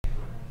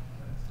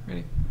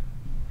Ready?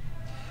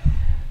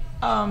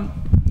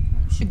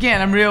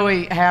 Again, I'm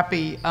really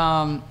happy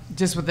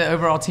just with the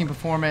overall team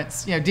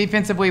performance. You know,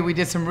 defensively, we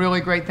did some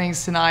really great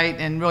things tonight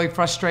and really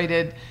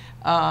frustrated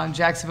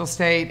Jacksonville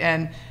State.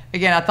 And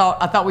again, I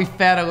thought we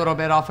fed a little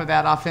bit off of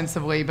that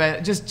offensively,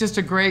 but just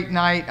a great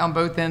night on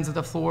both ends of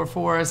the floor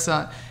for us.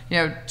 You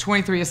know,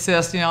 23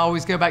 assists. You know, I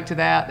always go back to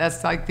that.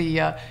 That's like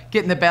the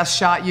getting the best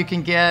shot you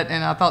can get.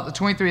 And I thought the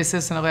 23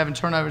 assists and 11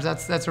 turnovers.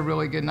 That's a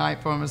really good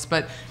night for us.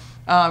 But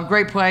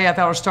great play. I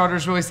thought our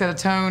starters really set a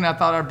tone. I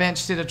thought our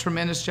bench did a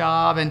tremendous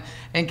job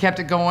and kept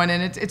it going.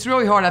 And it's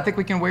really hard. I think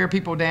we can wear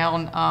people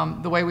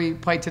down the way we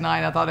played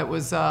tonight. I thought it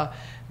was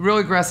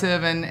really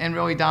aggressive and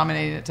really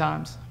dominating at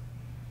times.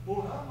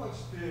 Well, how much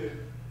did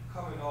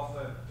coming off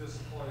that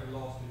disappointing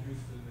loss to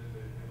Houston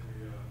in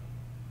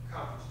the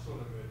conference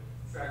tournament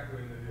factor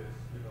into this?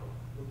 You know,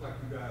 looked like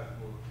you guys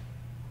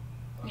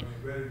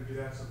were ready to get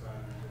at somebody.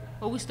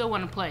 Well, we still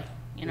want to play.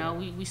 You know,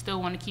 we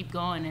still want to keep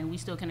going, and we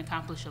still can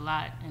accomplish a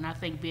lot. And I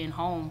think being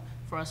home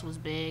for us was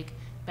big,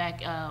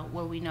 back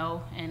where we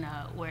know and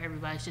where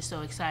everybody's just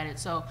so excited.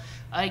 So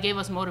it gave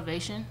us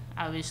motivation.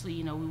 Obviously,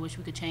 you know, we wish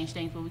we could change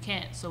things, but we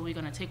can't. So we're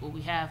going to take what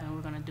we have, and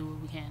we're going to do what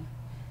we can.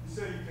 You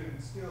say you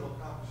can still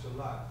accomplish a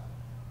lot.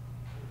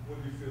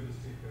 What do you feel this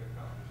team can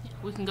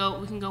accomplish?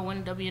 We can go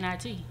win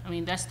WNIT. I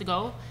mean, that's the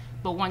goal,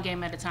 but one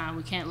game at a time.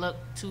 We can't look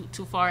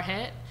too far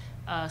ahead.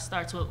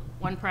 Starts with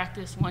one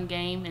practice, one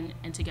game,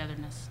 and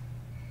togetherness.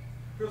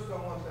 Chris, I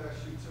want to ask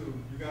you too.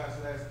 You guys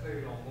last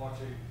played on March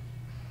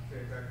 8th,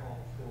 came back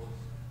home, of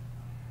course.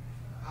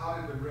 How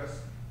did the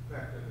rest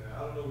factor in there?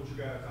 I don't know what you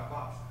guys are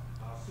about.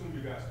 I assume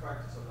you guys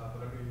practice a lot,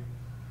 but I mean,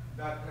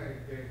 not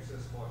playing games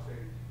since March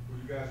 8th. Were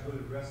you guys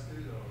really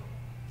rested,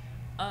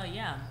 or?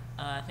 Yeah.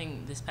 I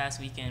think this past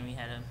weekend we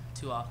had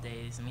 2 off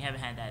days, and we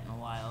haven't had that in a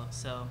while.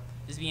 So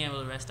just being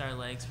able to rest our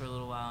legs for a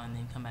little while and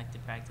then come back to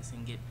practice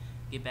and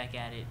get back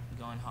at it,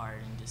 going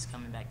hard, and just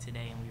coming back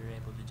today, and we were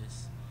able to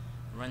just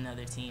run the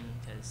other team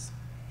because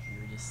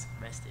we were just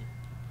rested.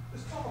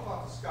 Let's talk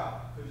about the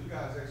scout, because you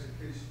guys'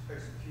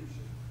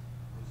 execution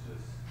was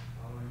just,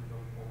 I don't even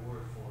know what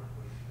word for it,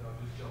 but y'all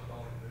just jumped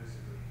on it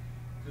basically.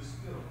 Just,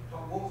 you know,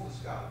 what was the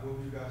scout? What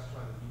were you guys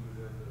trying to do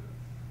with that?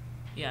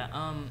 Yeah,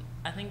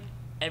 I think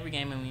every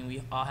game, I mean,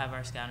 we all have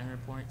our scouting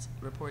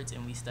reports,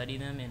 and we study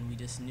them, and we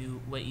just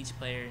knew what each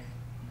player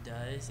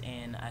does.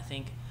 And I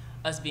think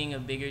us being a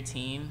bigger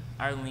team,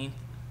 our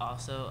length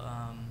also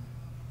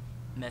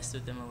messed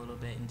with them a little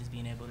bit, and just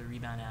being able to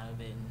rebound out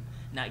of it and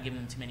not giving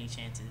them too many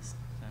chances.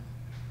 So.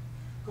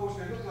 Coach,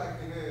 they looked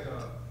like they had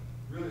a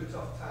really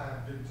tough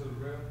time getting to the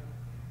rim,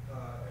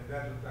 and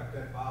that looked like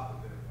that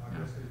bothered them. I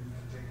guess they used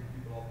to taking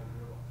people off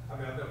the rim. I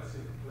mean, I've never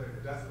seen them play, but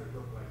that's what it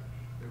looked like.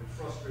 They were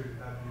frustrated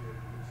not being able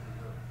to get to the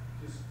rim.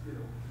 Just, you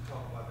know,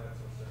 talk about that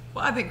for a second.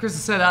 Well, I think Chris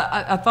said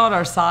I thought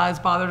our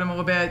size bothered him a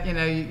little bit. You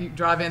know, you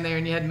drive in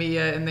there and you had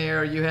Mia in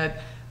there. You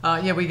had,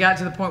 we got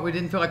to the point where we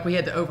didn't feel like we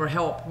had to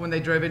overhelp when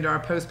they drove into our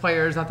post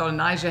players. I thought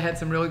Anijah had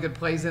some really good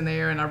plays in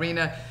there, and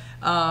Irina.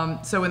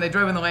 So when they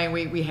drove in the lane,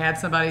 we had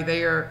somebody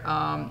there.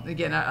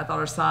 Again, I thought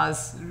our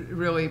size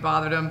really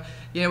bothered them.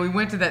 You know, we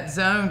went to that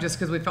zone just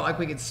because we felt like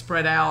we could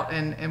spread out,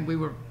 and we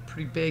were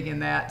pretty big in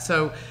that.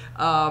 So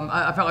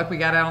I felt like we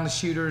got out on the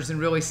shooters and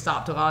really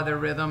stopped a lot of their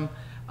rhythm.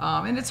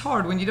 And it's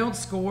hard when you don't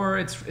score.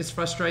 It's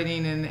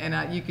frustrating,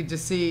 and you could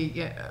just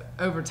see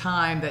over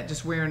time that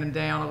just wearing them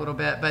down a little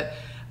bit. But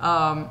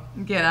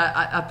again,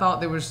 I thought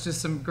there was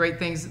just some great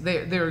things.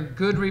 They're a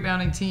good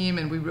rebounding team,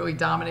 and we really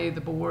dominated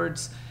the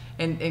boards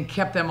and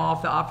kept them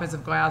off the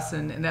offensive glass,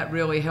 and that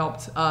really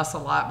helped us a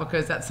lot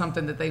because that's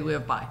something that they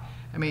live by.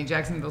 I mean,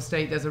 Jacksonville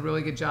State does a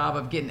really good job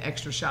of getting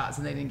extra shots,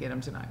 and they didn't get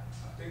them tonight.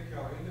 I think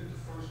y'all ended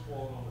the first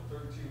quarter on the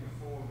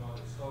 13-4, and y'all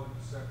started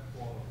the second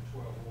quarter on the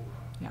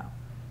 12-4. Yeah.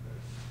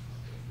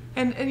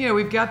 And you know,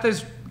 we've got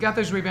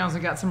those rebounds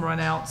and got some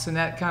runouts, and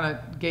that kind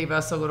of gave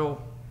us a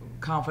little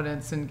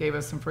confidence and gave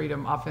us some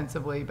freedom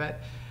offensively. But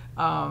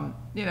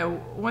you know,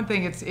 one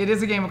thing, it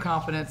is a game of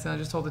confidence, and I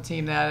just told the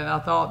team that. And I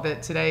thought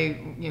that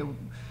today, you know,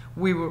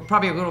 we were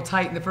probably a little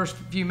tight in the first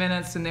few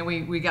minutes, and then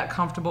we got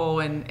comfortable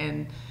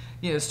and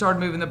you know, started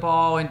moving the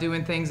ball and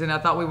doing things. And I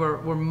thought we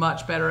were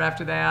much better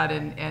after that.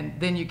 And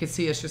then you could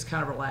see us just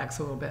kind of relax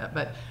a little bit.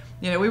 But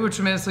you know, we were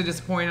tremendously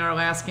disappointed in our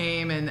last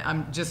game, and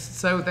I'm just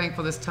so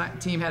thankful this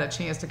team had a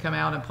chance to come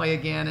out and play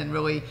again and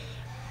really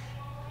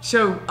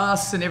show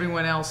us and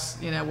everyone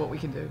else, you know, what we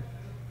can do.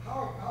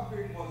 How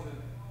big was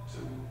it to,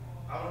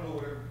 I don't know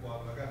what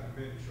everyone, I got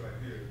the minutes right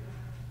here.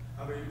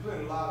 I mean, you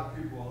played a lot of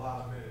people a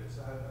lot of minutes.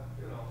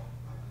 You know,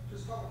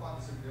 just talk about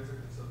the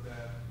significance of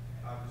that.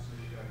 Obviously,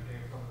 you got a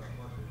game coming up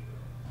Monday.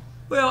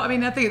 Well, I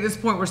mean, I think at this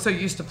point we're so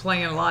used to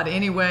playing a lot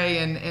anyway,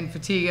 and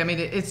fatigue. I mean,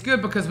 it's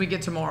good because we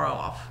get tomorrow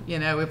off. You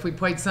know, if we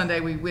played Sunday,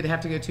 we'd have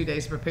to go 2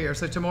 days to prepare.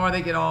 So tomorrow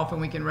they get off and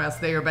we can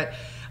rest there. But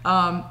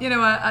you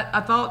know,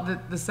 I thought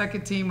that the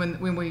second team,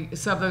 when we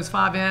subbed those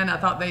 5 in, I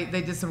thought they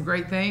did some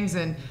great things,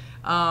 and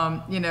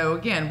you know,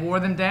 again, wore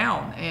them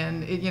down.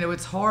 And you know,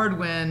 it's hard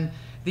when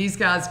these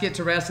guys get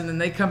to rest and then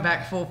they come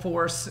back full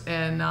force.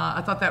 And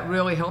I thought that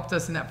really helped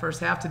us in that first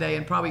half today,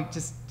 and probably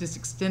just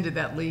extended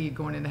that lead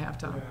going into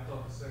halftime. Yeah, I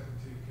thought the second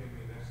team came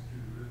in and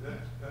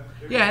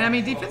executed. Yeah, and I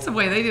mean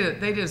defensively they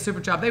did a super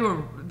job. They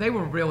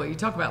were really, you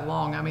talk about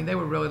long. I mean they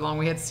were really long.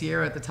 We had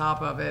Sierra at the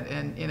top of it,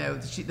 and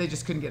they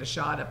just couldn't get a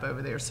shot up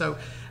over there. So,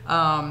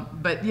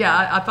 but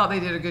yeah, I thought they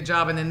did a good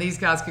job. And then these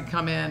guys could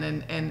come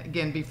in and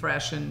again be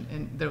fresh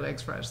and their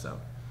legs fresh. So.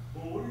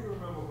 Well, what do you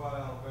remember about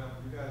Alabama?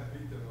 You guys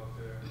beat them up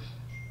there.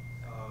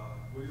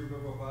 What do you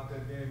remember about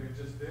that game and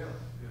just them?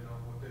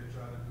 What they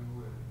tried to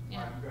do and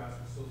why you guys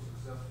were so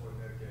successful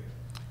in that game?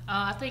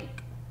 I think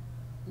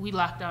we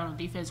locked down on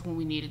defense when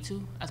we needed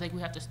to. I think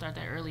we have to start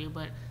that earlier,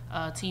 but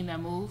a team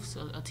that moves,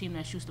 a team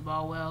that shoots the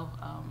ball well,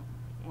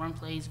 run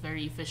plays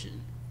very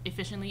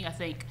efficiently. I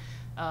think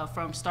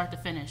from start to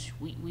finish,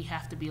 we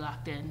have to be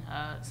locked in.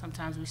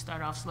 Sometimes we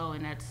start off slow,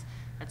 and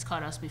that's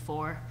caught us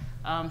before.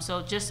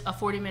 So just a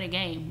 40-minute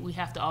game, we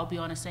have to all be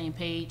on the same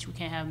page. We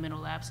can't have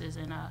mental lapses,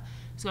 and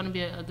it's going to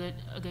be a good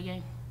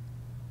game.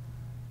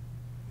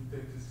 You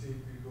think this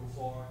team can go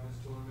far in this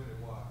tournament,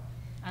 and why?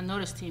 I know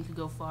this team could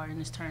go far in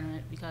this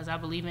tournament because I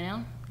believe in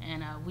them,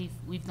 and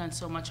we've done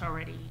so much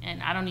already.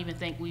 And I don't even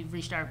think we've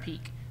reached our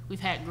peak. We've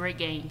had great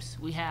games.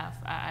 We have.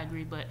 I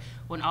agree. But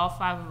when all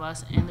 5 of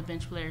us and the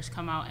bench players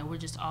come out and we're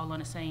just all on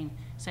the same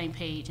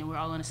page and we're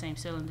all on the same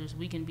cylinders,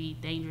 we can be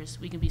dangerous.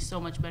 We can be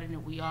so much better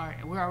than we are,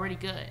 and we're already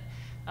good.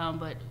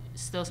 But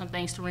still some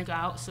things to wrinkle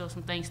out, still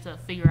some things to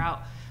figure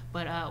out.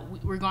 But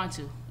we're going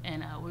to,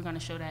 and we're going to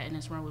show that in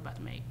this run we're about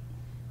to make.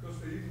 Coach,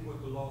 even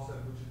with the loss at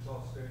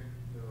Wichita State,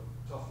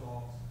 tough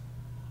loss,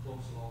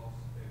 close loss,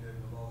 and then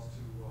the loss to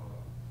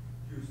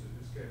Houston,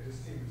 this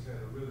team has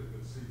had a really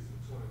good season,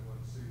 21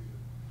 season.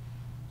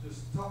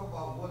 Just talk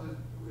about what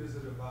is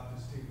it about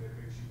this team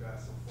that makes you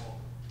guys so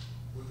forward?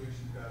 What makes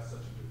you guys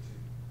such a good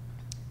team?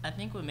 I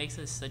think what makes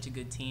us such a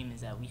good team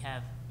is that we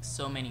have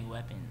so many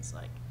weapons.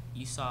 Like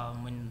you saw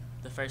when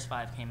the first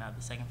 5 came out,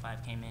 the second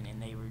 5 came in,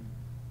 and they were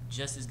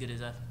just as good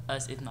as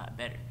us, if not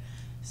better.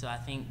 So I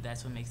think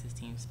that's what makes this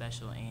team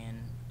special.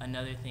 And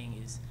another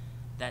thing is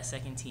that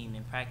second team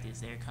in practice,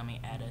 they're coming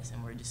at us,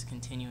 and we're just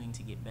continuing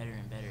to get better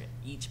and better at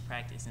each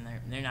practice, and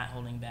they're not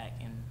holding back,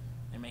 and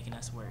they're making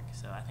us work.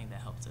 So I think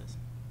that helps us.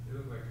 It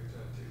looks like they're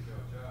trying to take your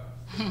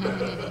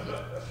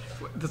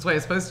jobs. That's the way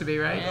it's supposed to be,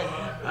 right?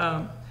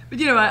 But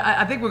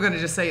I think we're going to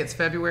just say it's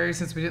February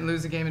since we didn't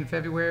lose a game in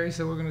February.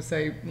 So we're going to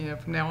say,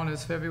 from now on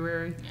it's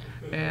February,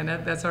 and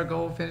that's our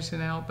goal,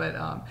 finishing out. But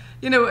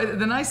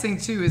the nice thing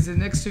too is the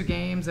next 2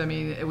 games. I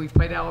mean, we've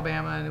played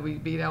Alabama and we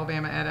beat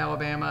Alabama at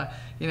Alabama.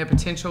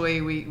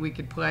 Potentially we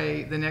could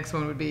play. The next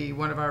one would be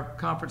one of our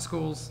conference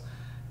schools,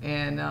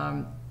 and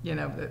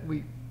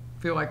we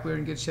feel like we're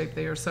in good shape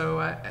there.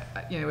 So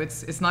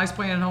it's nice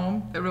playing at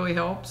home. That really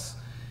helps.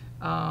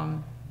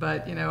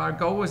 But our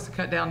goal was to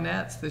cut down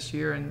nets this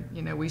year,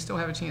 and we still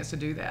have a chance to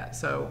do that.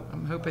 So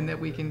I'm hoping that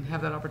we can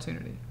have that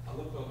opportunity. I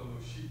looked on the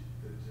little sheet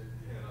that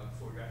you had up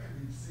before. I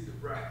couldn't even see the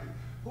bracket.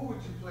 Who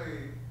would you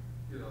play?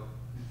 If you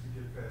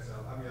get past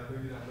out. I mean, I know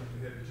you're not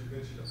looking ahead, but you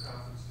mentioned the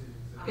conference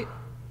teams.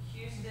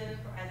 Houston,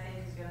 I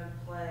think, is going to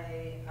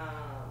play.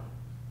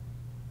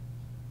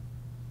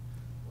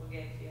 We'll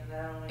get to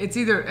that. It's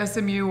either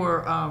SMU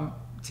or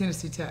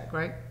Tennessee Tech,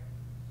 right?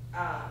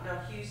 No,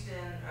 Houston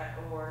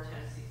or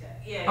Tennessee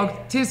Tech. Yeah. Oh,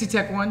 yeah. Tennessee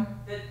Tech won?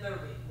 They're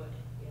winning.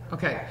 Yeah.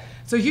 Okay.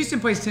 So Houston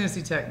plays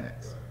Tennessee Tech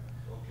next. Right.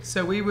 Okay.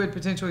 So we would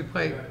potentially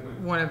play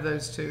one of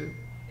those 2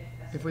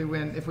 if we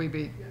win, if we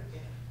beat.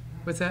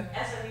 What's that?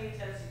 SMU,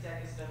 Tennessee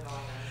Tech is still going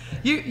on.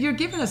 You're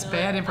giving us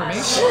bad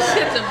information.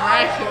 It's a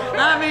bracket.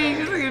 I mean,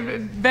 just looking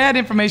at bad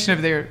information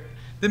over there.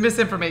 The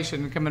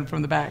misinformation coming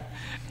from the back.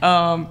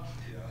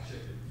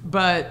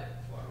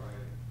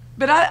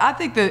 But I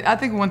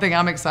think one thing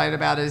I'm excited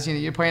about is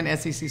you're playing an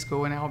SEC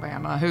school in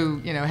Alabama who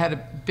had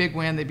a big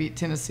win. They beat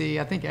Tennessee,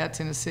 I think at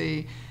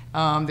Tennessee.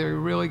 They're a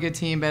really good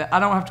team, but I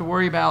don't have to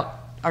worry about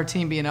our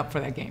team being up for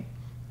that game.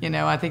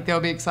 I think they'll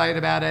be excited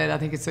about it. I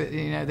think it's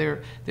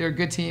they're a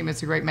good team.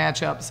 It's a great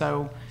matchup,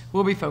 so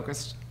we'll be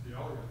focused.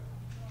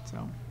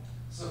 So.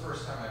 This is the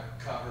first time I've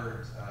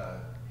covered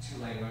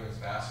Tulane women's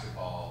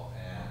basketball,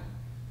 and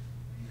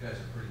you guys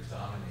are pretty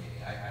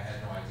dominating. I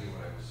had no idea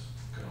what I was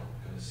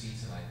going to see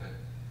tonight, but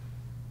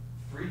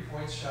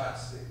 3-point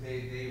shots,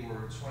 they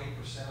were 20%,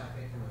 I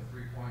think, from the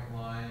 3-point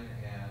line,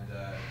 and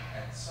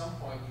at some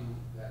point,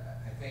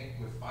 I think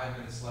with 5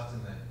 minutes left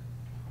in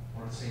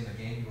the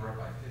game, you were up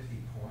by 50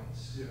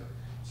 points. Yeah.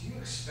 Do you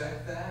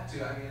expect that?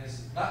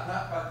 It's not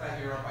about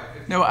that you're up by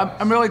 50 No, points.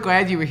 I'm really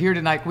glad you were here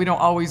tonight. We don't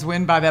always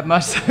win by that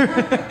much.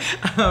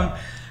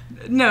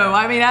 No,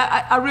 I mean,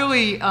 I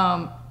really,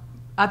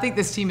 I think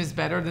this team is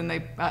better than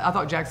I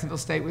thought Jacksonville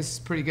State was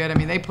pretty good. I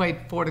mean, they played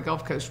Florida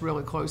Gulf Coast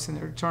really close in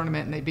their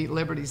tournament, and they beat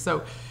Liberty.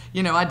 So,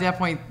 I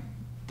definitely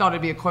thought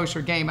it'd be a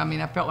closer game. I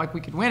mean, I felt like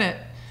we could win it.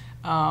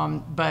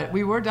 But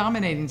we were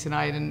dominating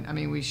tonight, and I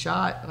mean, we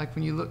shot, like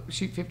when you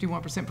shoot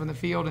 51% from the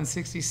field and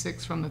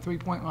 66 from the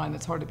 3-point line,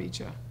 it's hard to beat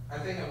you. I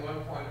think at one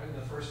point in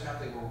the first half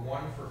they were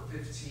 1 for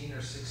 15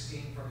 or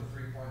 16 from the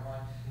 3-point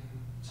line.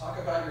 talk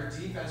about your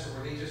defense, or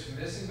were they just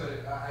missing?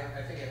 But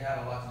I think it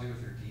had a lot to do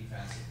with your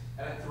defense.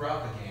 And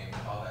throughout the game,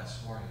 with all that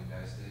scoring you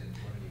guys did in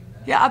 20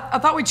 minutes. Yeah, I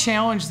thought we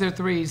challenged their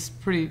threes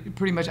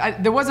pretty much.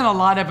 There wasn't a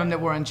lot of them that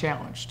were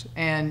unchallenged,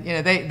 and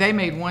they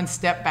made one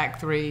step back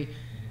three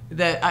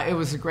that it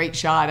was a great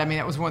shot. I mean,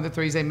 that was one of the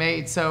threes they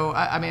made. So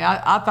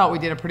I thought we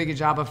did a pretty good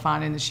job of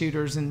finding the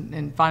shooters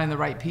and finding the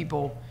right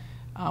people,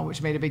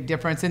 which made a big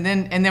difference. And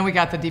then we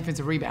got the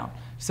defensive rebound.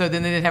 So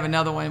then they did have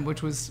another one,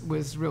 which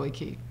was really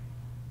key.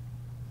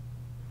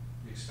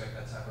 You expect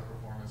that type of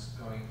performance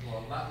going?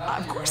 Well, not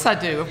Of course I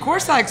do. Of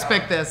course I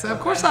expect this. Of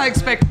course I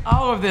expect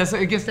all of this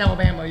against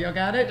Alabama. Y'all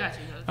got it? Got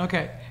you.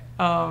 Okay.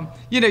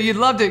 You'd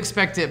love to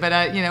expect it, but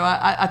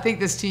I think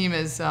this team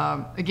is,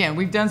 again,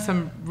 we've done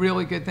some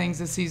really good things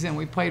this season.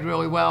 We've played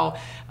really well.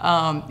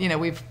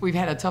 We've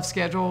had a tough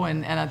schedule,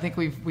 and I think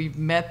we've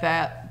met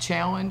that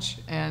challenge,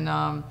 and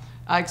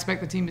I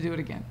expect the team to do it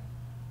again.